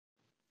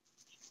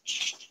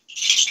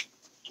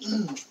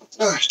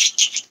Well, I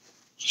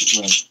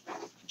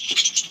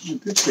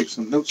did take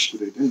some notes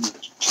today, didn't I?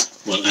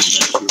 Well, I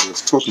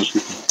was talking to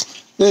people.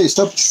 Hey,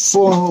 stop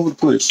falling all over the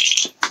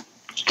place.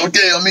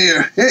 Okay, I'm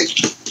here. Hey.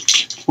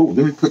 Oh,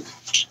 let me put.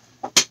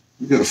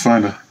 You gotta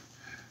find a.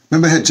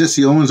 Remember I had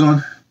Jesse Owens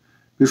on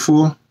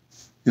before?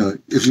 You know,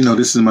 if you know,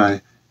 this is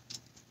my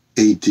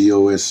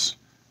ADOS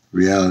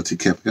reality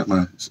cap. Got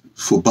my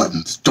 4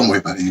 buttons. Don't worry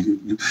about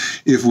it.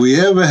 If we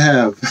ever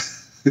have,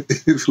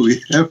 if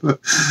we ever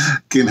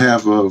can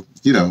have a,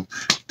 you know,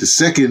 the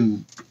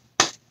second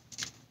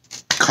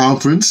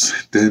conference,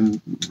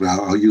 then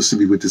you'll see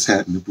me with this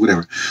hat and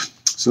whatever.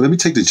 So let me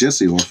take the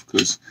Jesse off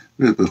because,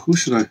 but who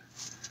should I get?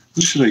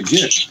 Who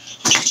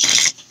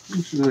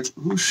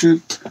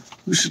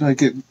should I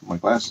get? My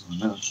glasses on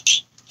now.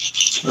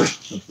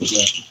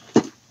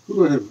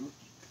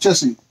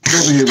 Jesse, get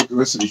over here with the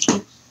rest of these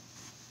folks.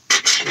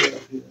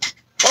 Yeah.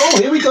 Oh,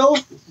 here we go.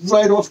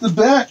 Right off the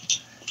bat.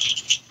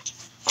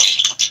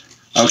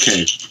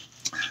 Okay.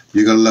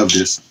 You're going to love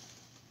this.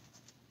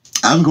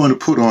 I'm going to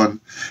put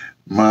on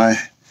my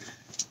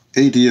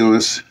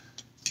ADOS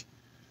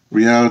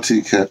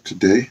reality cap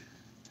today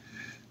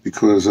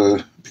because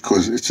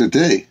it's a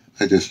day.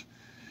 I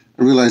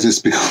realized this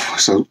before,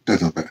 so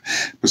that's not bad.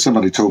 But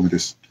somebody told me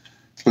this.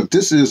 But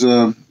this is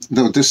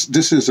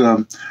this is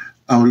I'm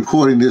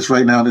recording this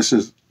right now. This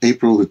is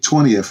April the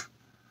 20th,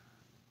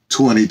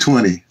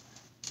 2020.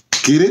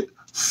 Get it?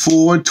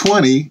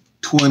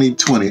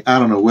 4/20/2020. I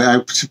don't know where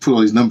I should put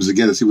all these numbers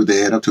together, see what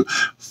they add up to.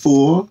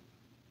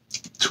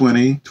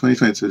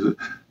 4/20/2020.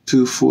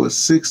 2, 4,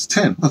 6,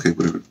 10. Okay,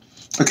 whatever.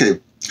 Okay,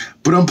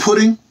 but I'm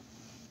putting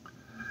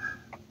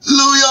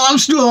Louis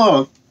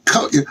Armstrong.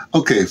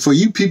 Okay, for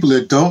you people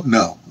that don't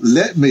know,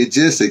 let me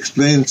just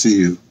explain to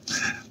you.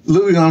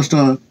 Louis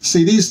Armstrong,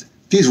 see these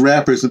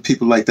rappers and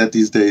people like that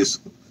these days.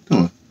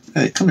 Come on,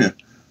 hey, come here.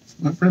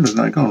 My friend is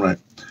not going right.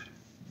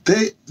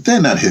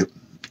 They're not hip.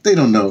 They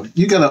don't know.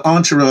 You got an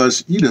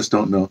entourage, you just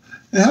don't know.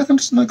 Hey, how come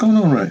it's not going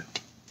on right?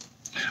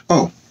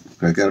 Oh,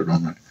 I got it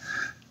wrong right.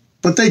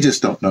 But they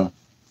just don't know.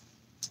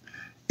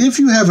 If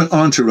you have an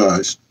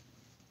entourage,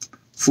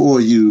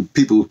 for you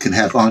people who can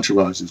have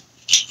entourages,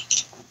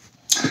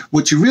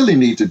 what you really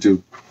need to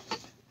do,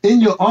 in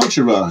your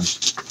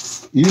entourage,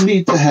 you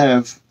need to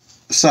have,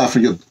 aside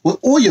from your, well,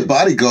 all your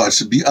bodyguards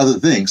should be other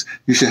things.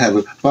 You should have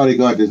a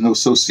bodyguard that knows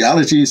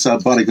sociology, a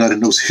bodyguard that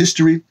knows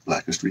history,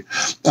 Black history,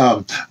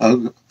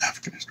 African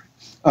history,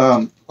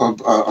 a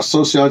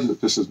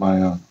sociologist. This is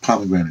my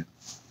pomegranate.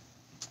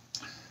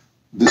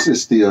 This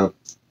is the,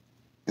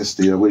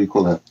 what do you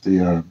call that?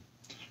 The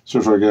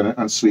certified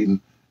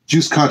unsweetened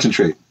juice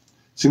concentrate.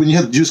 See, when you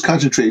have the juice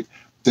concentrate,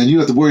 then you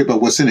don't have to worry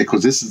about what's in it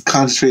because this is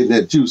concentrated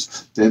that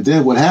juice. And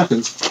then what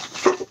happens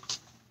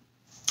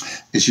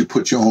is you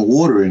put your own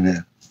water in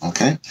there,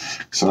 okay?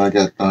 So I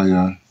got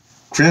my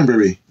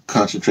cranberry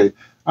concentrate.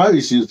 I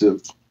always use the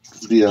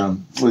what do you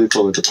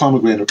call it, the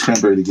pomegranate and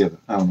cranberry together.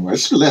 I don't know. It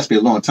should last me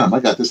a long time. I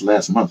got this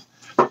last month.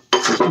 So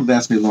it should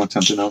last me a long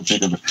time, then I don't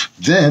think of it.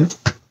 Then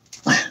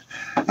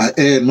I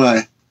add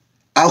my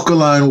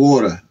alkaline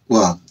water.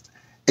 Well,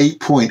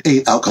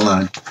 8.8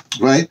 alkaline,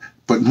 right?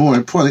 But more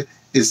importantly,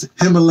 is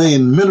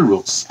Himalayan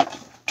minerals.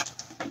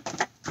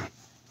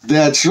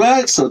 That's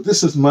right. So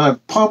this is my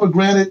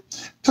pomegranate.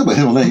 Talk about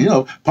Himalayan. You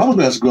know,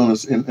 pomegranates grown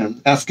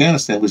in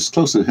Afghanistan, which is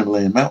close to the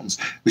Himalayan mountains.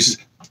 Which is,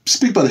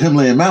 speak about the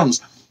Himalayan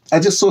mountains. I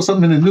just saw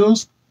something in the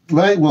news,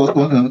 right? Well,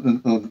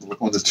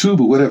 on the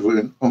tube or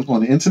whatever, on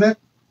the internet.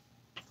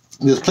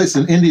 There's places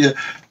in India,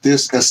 they're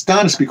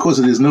astonished because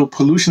there's no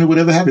pollution or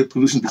whatever happened.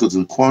 Pollution because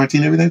of the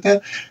quarantine and everything like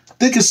that.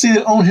 They can see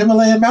their own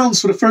Himalayan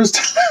mountains for the first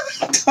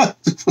time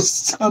for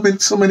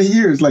so many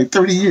years, like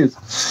 30 years.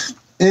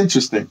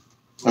 Interesting.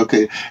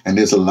 Okay, and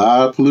there's a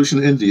lot of pollution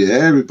in India.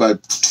 Everybody,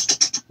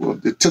 well,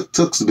 the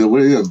tuk-tuks, the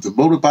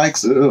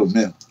motorbikes. Oh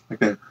man.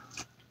 Okay.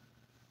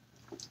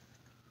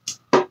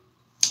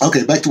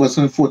 Okay, back to what's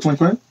in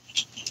 4/20/20.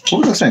 What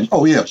was I saying?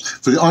 Oh yeah,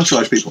 for the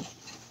entourage people.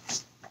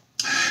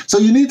 So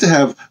you need to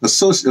have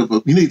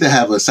you need to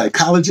have a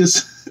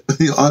psychologist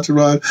in your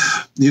entourage.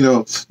 You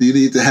know, you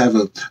need to have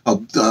a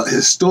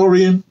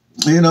historian.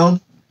 You know,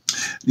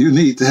 you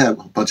need to have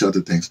a bunch of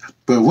other things.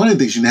 But one of the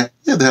things you have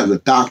to have a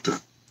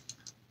doctor,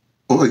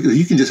 or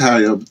you can just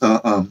hire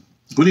what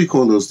do you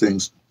call those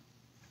things?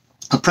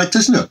 A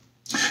practitioner.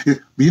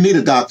 You need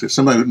a doctor,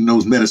 somebody who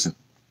knows medicine.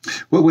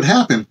 What would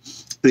happen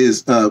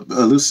is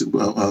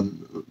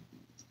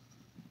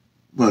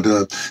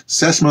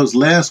Satchmo's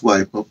last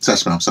wife,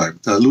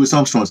 Louis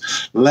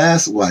Armstrong's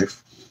last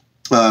wife,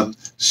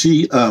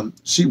 she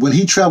when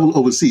he traveled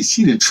overseas,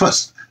 she didn't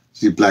trust,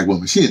 she's a black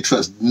woman, she didn't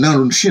trust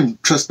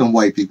them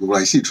white people,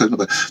 right? She didn't trust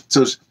nobody.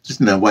 So she's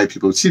not white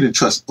people, she didn't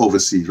trust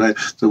overseas, right?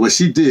 So what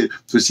she did,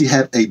 she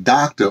had a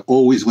doctor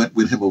always went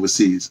with him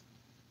overseas.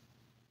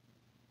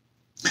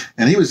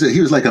 And he was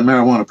like a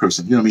marijuana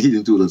person, you know what I mean? He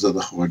didn't do those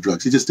other hard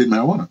drugs, he just did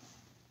marijuana.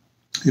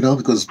 You know,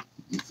 because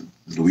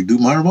we do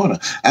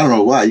marijuana. I don't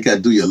know why. You got to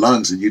do your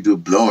lungs and you do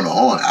blowing a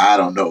horn. I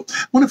don't know.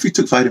 What if you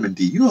took vitamin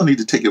D? You don't need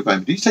to take your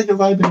vitamin D. You take your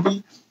vitamin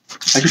D?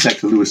 I get back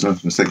to Louis in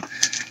a second.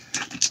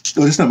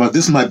 Oh, this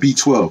is my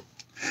B12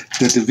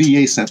 that the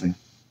VA sent me.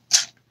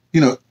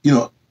 You know,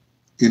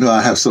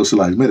 I have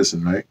socialized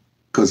medicine, right?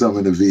 Because I'm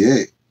in the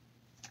VA.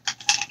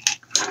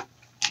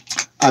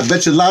 I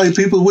bet you a lot of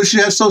people wish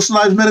you had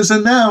socialized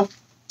medicine now.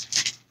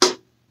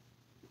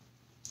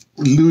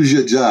 Lose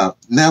your job.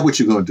 Now what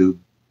you gonna do?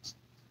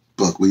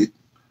 Buckwheat.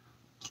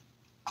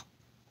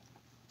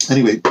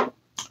 Anyway,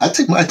 I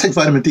take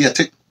vitamin D.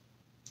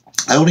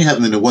 I only have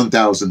them in the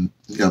 1,000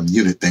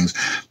 unit things,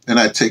 and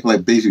I take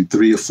like basically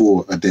 3 or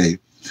 4 a day,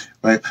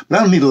 right? But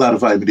I don't need a lot of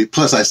vitamin D.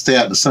 Plus, I stay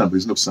out in the sun.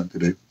 There's no sun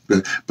today,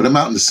 but I'm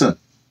out in the sun.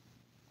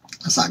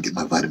 That's how I get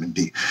my vitamin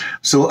D.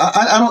 So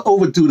I don't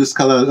overdo this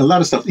color. A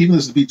lot of stuff, even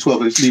this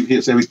B12, I just leave here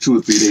so every 2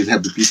 or 3 days I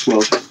have the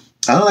B12.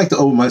 I don't like to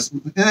over my.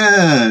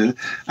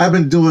 I've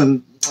been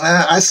doing.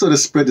 I sort of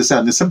spread this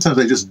out, and sometimes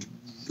I just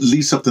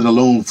leave something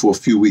alone for a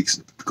few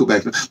weeks. Go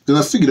back because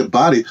I figure the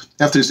body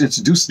after it's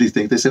introduced to these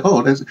things, they say,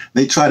 "Oh,"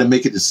 they try to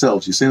make it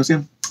themselves. You see what I'm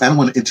saying? I don't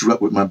want to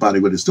interrupt with my body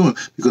what it's doing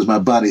because my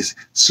body's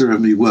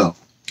served me well.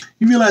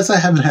 You realize I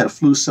haven't had a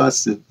flu shot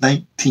since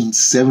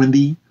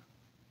 1970.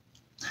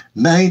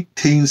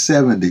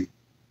 1970.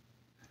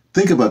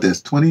 Think about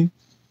this. 20.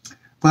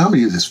 Well, how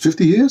many years is this?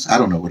 50 years? I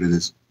don't know what it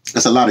is.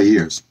 That's a lot of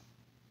years.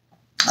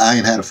 I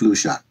ain't had a flu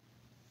shot.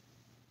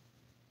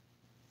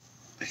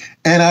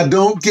 And I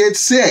don't get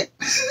sick.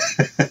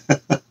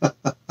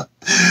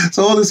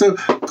 So all this,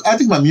 I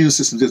think my immune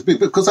system is big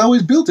because I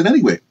always built it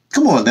anyway.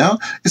 Come on now.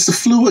 It's the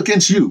flu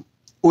against you.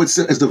 Or it's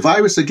the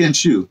virus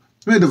against you.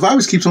 I mean, the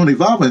virus keeps on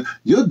evolving.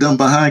 You're dumb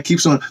behind,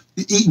 keeps on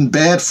eating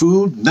bad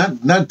food,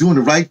 not doing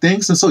the right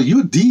things. And so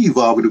you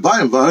de-evolve with the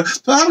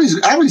virus. So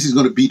obviously he's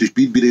going to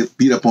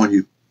beat up on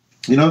you.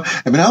 You know,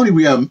 I mean,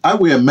 I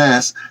wear a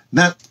mask,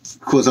 not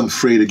because I'm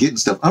afraid of getting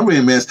stuff. I'm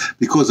wearing a mask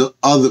because of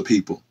other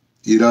people.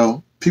 You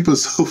know, people are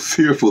so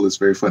fearful. It's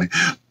very funny.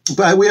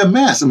 But I wear a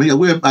mask. I mean, I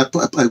wear my,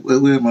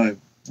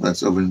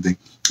 that's over anything.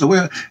 I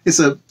wear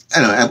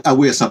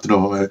something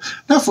over my,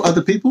 not for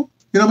other people.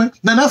 You know what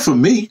I mean? Not for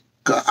me.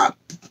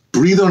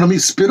 Breathe on me,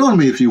 spit on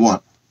me if you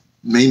want.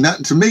 Mean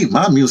nothing to me.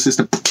 My immune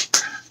system,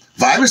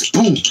 virus,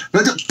 boom,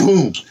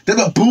 boom,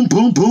 boom,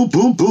 boom, boom,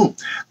 boom, boom.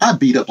 I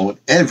beat up on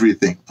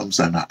everything. I'm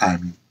sorry, I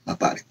mean my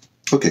body.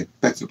 Okay,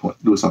 back to the point.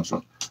 Louis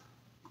Armstrong.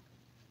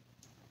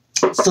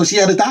 So she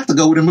had a doctor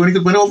go with him when he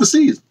went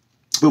overseas.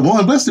 But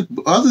one blessed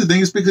other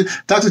thing is because the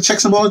doctor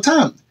checks him all the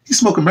time. He's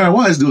smoking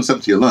marijuana is doing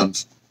something to your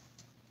lungs.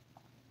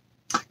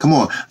 Come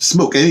on,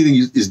 smoke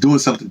anything is doing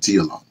something to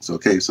your lungs.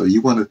 Okay, so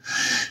you want to.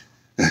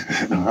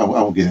 No, I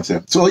won't get into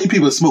that. So all you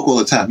people that smoke all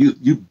the time,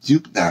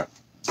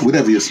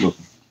 whatever you're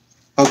smoking.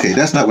 Okay,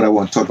 that's not what I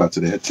want to talk about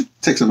today.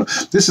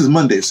 This is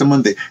Monday. It's a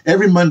Monday.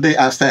 Every Monday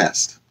I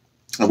fast.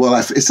 Well,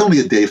 it's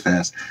only a day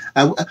fast.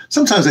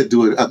 Sometimes I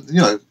do it.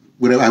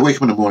 Whenever I wake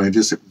up in the morning and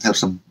just have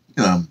some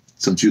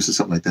juice or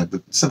something like that.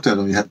 But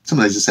sometimes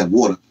I just have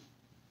water.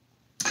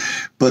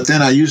 But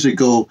then I usually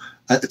go.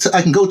 I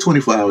can go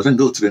 24 hours and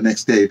go to the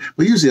next day.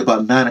 But usually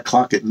about 9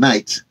 o'clock at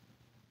night,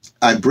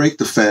 I break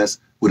the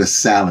fast with a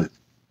salad.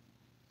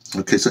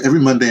 Okay, so every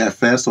Monday I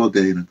fast all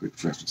day and I break the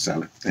fast with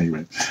salad.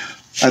 Anyway,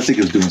 I think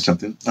it's doing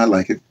something. I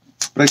like it.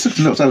 But I took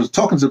the notes. I was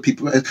talking to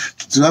people.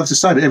 So I've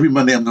decided every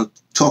Monday I'm going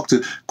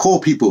to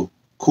call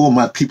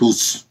my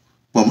peoples.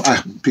 Well,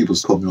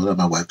 peoples call me all the time.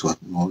 My wife talks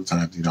to me all the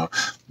time. You know,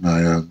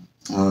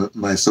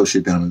 my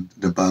associate down in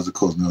the Basel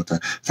calls me all the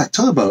time. In fact,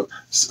 talk about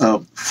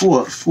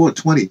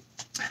 420.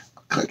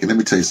 Okay, let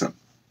me tell you something.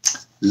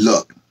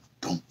 Look,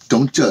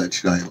 don't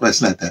judge. Right? Well,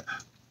 it's not that.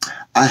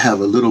 I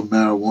have a little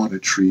marijuana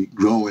tree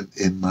growing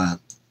in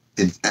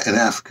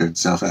Africa, in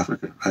South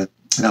Africa, right?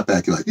 In our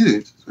backyard.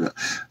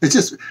 It's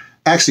just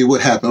actually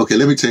what happened. Okay,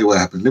 let me tell you what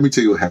happened.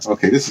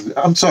 Okay,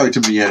 I'm sorry to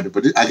meander,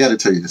 but I got to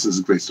tell you, this is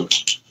a great story.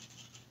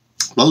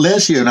 Well,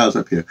 last year when I was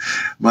up here,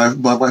 my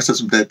wife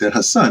said that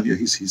her son,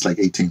 he's like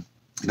 18,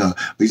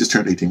 he just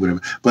turned 18,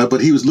 whatever. But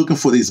he was looking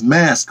for these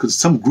masks because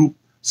some group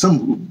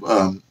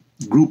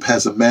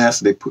has a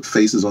mask. They put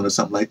faces on or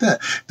something like that.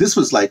 This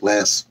was like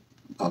last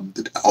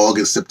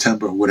August,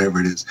 September, whatever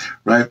it is,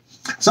 right?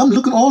 So I'm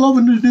looking all over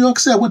New York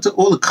City. I went to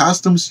all the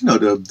costumes,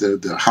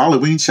 the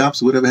Halloween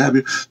shops or whatever have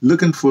you,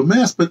 looking for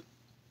masks, but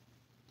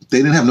they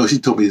didn't have no. She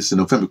told me it's in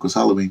November because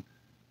Halloween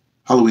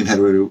had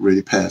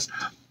already passed.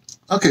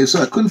 Okay,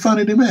 so I couldn't find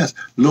any masks.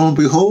 Lo and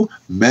behold,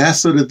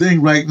 masks are the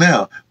thing right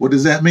now. What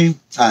does that mean?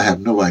 I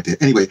have no idea.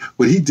 Anyway,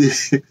 what he did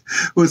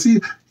was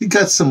he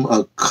got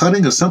some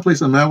cutting or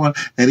someplace on marijuana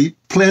and he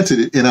planted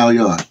it in our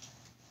yard.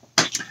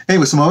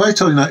 Anyway, so my wife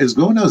told me it's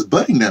growing now, it's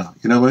budding now.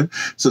 You know what I mean?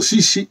 So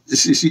she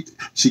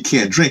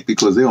can't drink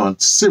because they're on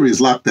serious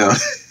lockdown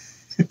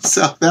in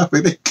South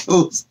Africa. They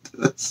closed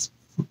the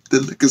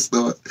liquor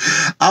store.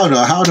 I don't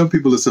know how them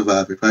people are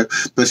surviving, right?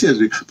 But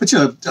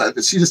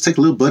she just take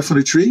a little bud from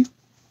the tree.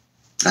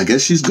 I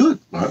guess she's good.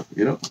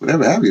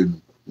 Whatever have you.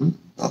 I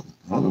don't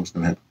know what's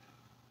going to happen.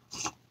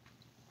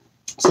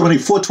 So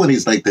 420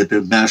 is like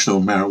the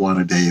National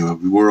Marijuana Day or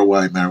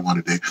Worldwide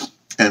Marijuana Day.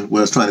 And what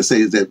I was trying to say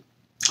is that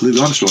Louis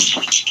Armstrong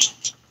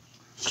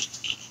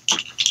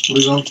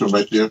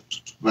right there,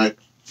 right?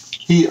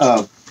 His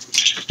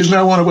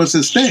marijuana was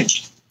his thing.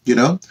 You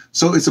know,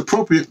 so it's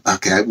appropriate.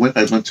 Okay, I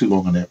went too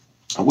long on that.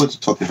 I wanted to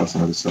talk about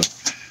some other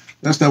stuff.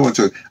 That's not what I'm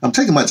talking. I'm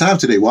taking my time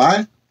today.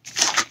 Why?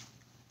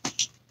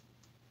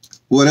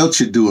 What else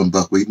you doing,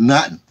 Buckwheat?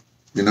 Nothing.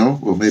 You know,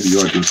 or maybe you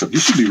are doing something. You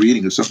should be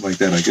reading or something like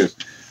that, I guess.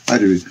 I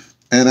do.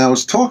 And I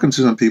was talking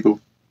to some people.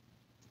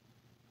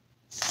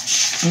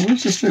 Oh,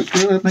 what's this? Where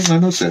did I make my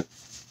notes at?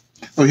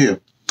 Oh, here.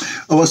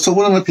 Oh, so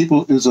one of my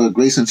people is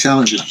Grayson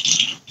Challenger.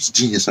 It's a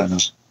genius, I know.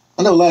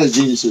 I know a lot of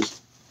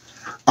geniuses.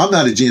 I'm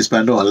not a genius,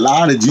 but I know a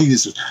lot of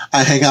geniuses.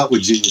 I hang out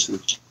with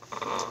geniuses.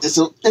 It's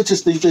an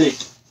interesting thing.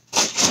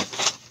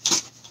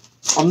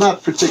 I'm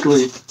not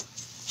particularly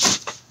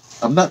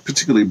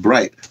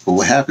bright, but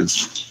what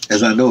happens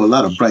is I know a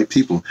lot of bright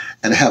people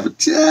and have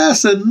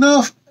just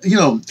enough, you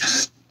know,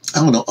 I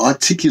don't know,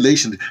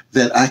 articulation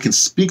that I can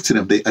speak to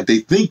them. They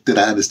think that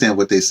I understand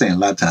what they're saying. A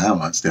lot of times I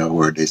don't understand a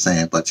word they're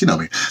saying, but you know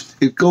what I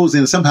mean. It goes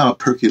in, somehow it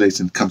percolates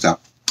and comes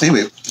out.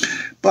 Anyway,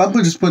 but I'm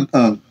going to just put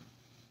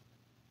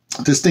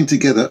this thing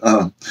together.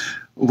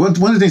 One of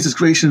the things that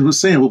Grayson was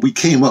saying, what we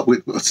came up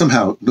with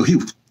somehow,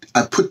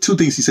 I put two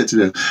things he said to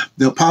them.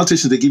 You know,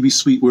 politicians, they give you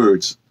sweet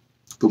words.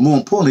 But more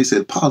importantly, he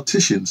said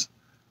politicians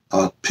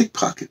are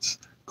pickpockets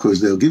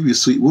because they'll give you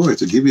sweet words.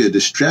 They'll give you a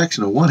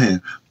distraction on one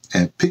hand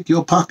and pick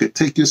your pocket,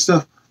 take your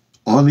stuff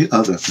on the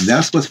other. And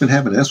that's what's been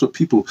happening. That's what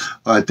people,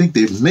 I think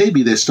they're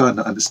starting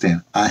to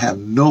understand. I have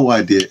no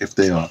idea if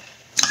they are.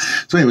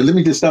 So anyway, let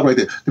me just stop right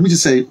there. Let me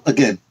just say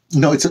again,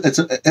 no, it's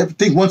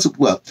everything once,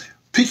 well,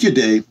 pick your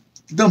day.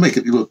 Don't make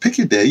it, well, pick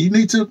your day. You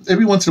need to,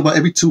 every once in a while,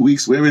 every 2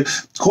 weeks,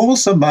 call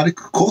somebody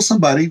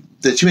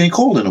that you ain't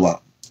called in a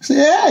while. Say,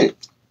 hey,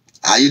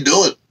 how you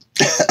doing?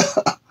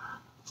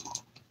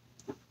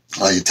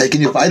 Are you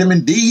taking your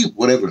vitamin D?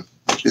 Whatever.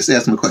 Just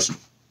ask them a question.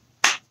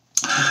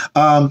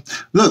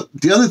 Look,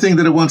 the other thing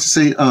that I want to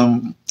say, no,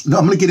 I'm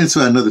going to get into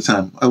it another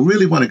time. I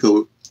really want to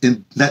go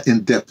not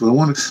in depth, but I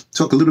want to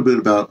talk a little bit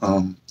about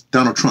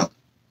Donald Trump.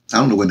 I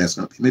don't know when that's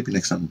going to be. Maybe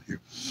next time I'm here,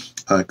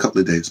 a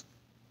couple of days.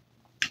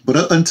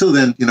 But until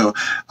then, you know,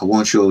 I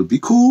want you all to be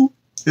cool.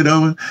 You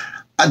know,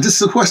 this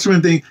is a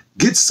question thing.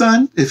 Get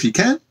sun if you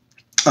can.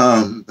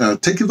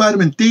 Take your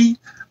vitamin D.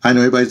 I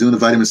know everybody's doing the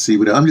vitamin C,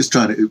 but I'm just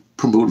trying to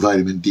promote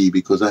vitamin D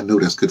because I know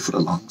that's good for the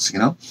lungs, you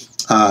know.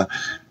 And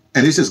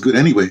it's just good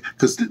anyway.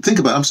 Because think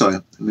about it. I'm sorry.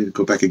 Let me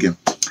go back again.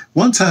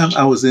 One time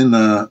I was in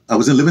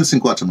Livingston,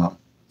 Guatemala,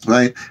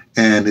 right?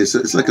 And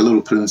it's like a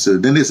little peninsula.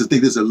 Then there's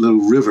a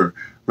little river,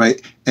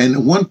 right? And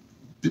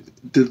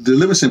the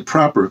Livingston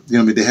proper, you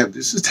know, I mean, they have,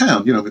 this is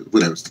town, you know,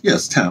 whatever. Yeah,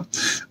 it's town.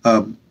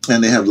 And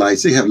they have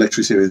lights, they have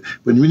electricity.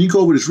 But when you go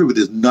over this river,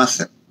 there's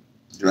nothing,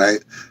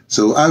 right?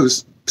 So I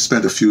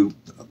spent a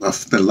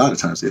lot of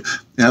times there.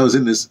 And I was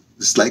in this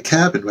like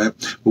cabin, right?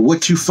 But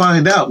what you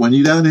find out when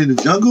you're down in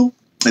the jungle,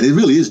 and it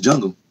really is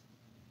jungle,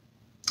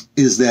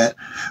 is that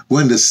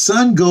when the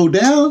sun go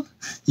down,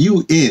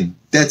 you in.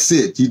 That's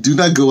it. You do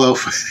not go out.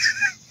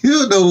 You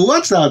don't know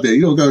what's out there.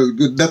 You don't go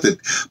nothing.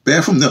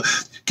 Bathroom, no.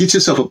 Get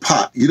yourself a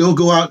pot. You don't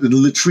go out in the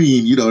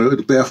latrine, you know,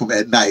 the bathroom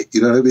at night.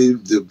 You know what I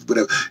mean?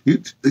 Whatever.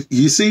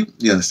 You see?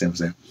 You understand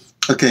what I'm saying?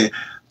 Okay.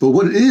 But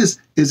what it is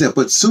that,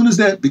 but soon as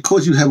that,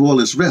 because you have all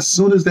this rest,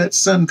 soon as that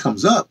sun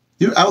comes up,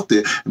 you're out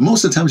there. And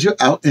most of the times you're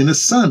out in the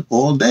sun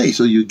all day.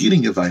 So you're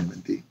getting your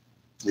vitamin D.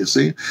 You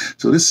see?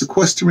 So this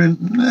sequestering,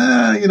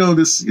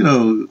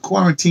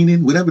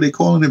 quarantining, whatever they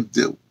call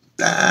it,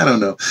 I don't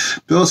know.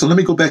 But also, let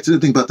me go back to the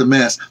thing about the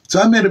mask. So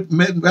I met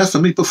mask for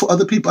me, but for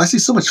other people, I see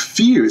so much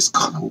fear. It's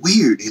kind of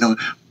weird, you know.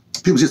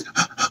 People just,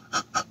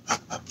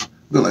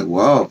 they're like,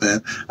 wow,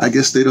 man, I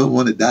guess they don't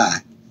want to die.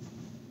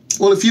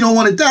 Well, if you don't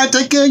want to die,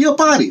 take care of your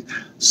body.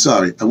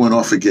 Sorry, I went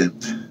off again.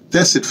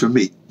 That's it for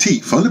me. T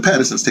from the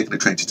Pattersons, taking the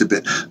train to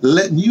Tibet,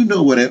 letting you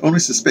know what I only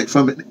suspect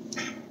from it.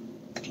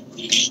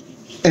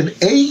 An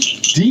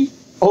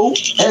ADOS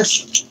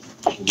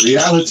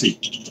reality.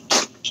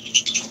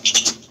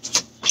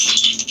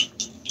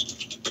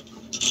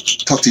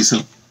 Talk to you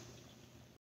soon.